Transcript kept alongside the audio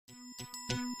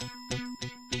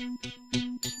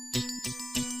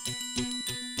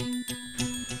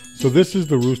So this is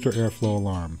the Rooster Airflow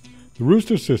alarm. The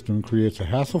Rooster system creates a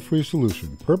hassle-free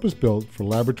solution purpose-built for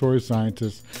laboratory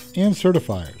scientists and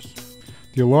certifiers.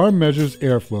 The alarm measures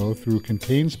airflow through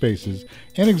contained spaces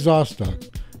and exhaust ducts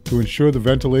to ensure the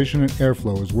ventilation and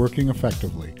airflow is working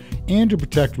effectively and to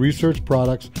protect research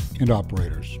products and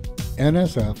operators.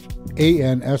 NSF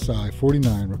ANSI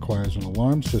 49 requires an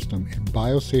alarm system in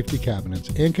biosafety cabinets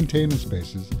and containment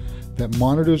spaces that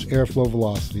monitors airflow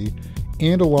velocity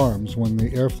and alarms when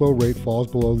the airflow rate falls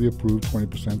below the approved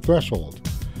 20% threshold.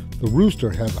 The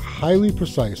Rooster has a highly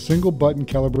precise single-button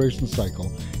calibration cycle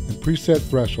and preset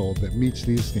threshold that meets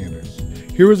these standards.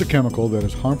 Here is a chemical that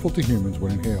is harmful to humans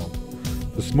when inhaled.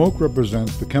 The smoke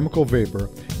represents the chemical vapor,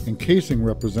 and casing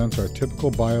represents our typical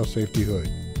biosafety hood.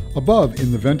 Above,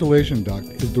 in the ventilation duct,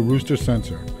 is the Rooster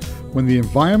sensor. When the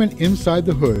environment inside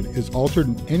the hood is altered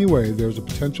in any way, there is a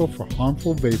potential for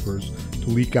harmful vapors to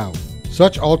leak out.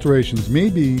 Such alterations may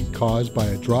be caused by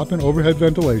a drop in overhead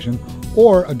ventilation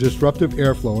or a disruptive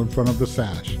airflow in front of the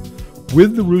sash.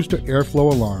 With the Rooster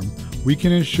Airflow alarm, we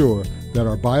can ensure that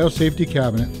our biosafety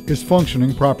cabinet is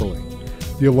functioning properly.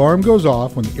 The alarm goes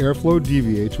off when the airflow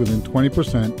deviates within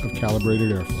 20% of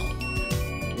calibrated airflow.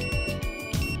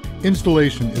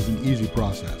 Installation is an easy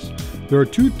process. There are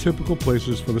two typical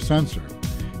places for the sensor: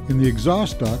 in the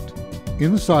exhaust duct,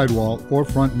 in the sidewall, or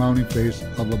front mounting face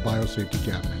of a biosafety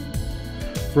cabinet.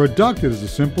 For a duct, it is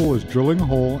as simple as drilling a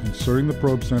hole, inserting the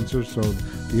probe sensor so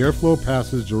the airflow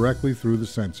passes directly through the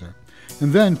sensor,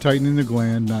 and then tightening the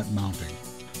gland nut mounting.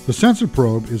 The sensor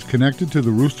probe is connected to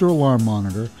the Rooster alarm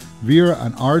monitor via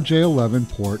an RJ11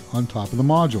 port on top of the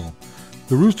module.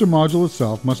 The Rooster module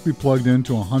itself must be plugged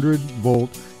into a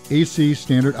 100-volt AC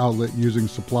standard outlet using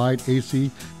supplied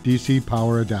AC-DC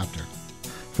power adapter.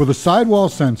 For the sidewall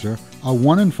sensor, a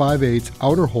 1 5/8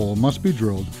 outer hole must be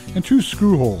drilled and 2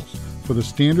 screw holes for the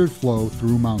standard flow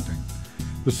through mounting.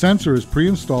 The sensor is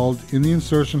pre-installed in the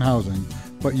insertion housing,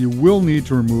 but you will need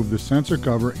to remove the sensor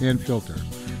cover and filter.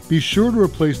 Be sure to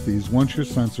replace these once your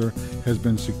sensor has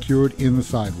been secured in the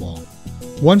sidewall.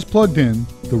 Once plugged in,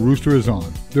 the Rooster is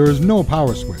on. There is no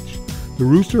power switch. The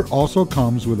Rooster also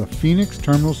comes with a Phoenix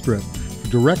terminal strip for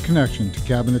direct connection to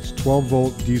cabinet's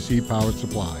 12-volt DC power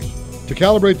supply. To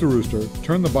calibrate the Rooster,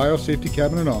 turn the biosafety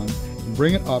cabinet on and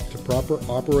bring it up to proper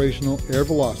operational air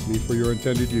velocity for your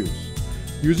intended use.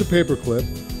 Use a paper clip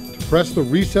to press the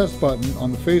recessed button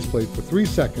on the faceplate for 3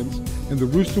 seconds, and the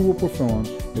Rooster will perform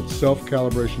its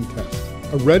self-calibration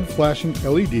test. A red flashing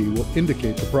LED will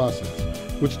indicate the process,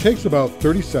 which takes about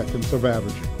 30 seconds of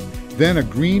averaging. Then a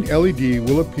green LED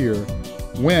will appear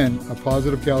when a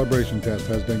positive calibration test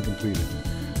has been completed.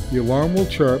 The alarm will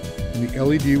chirp and the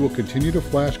LED will continue to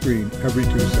flash green every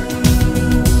 2 seconds.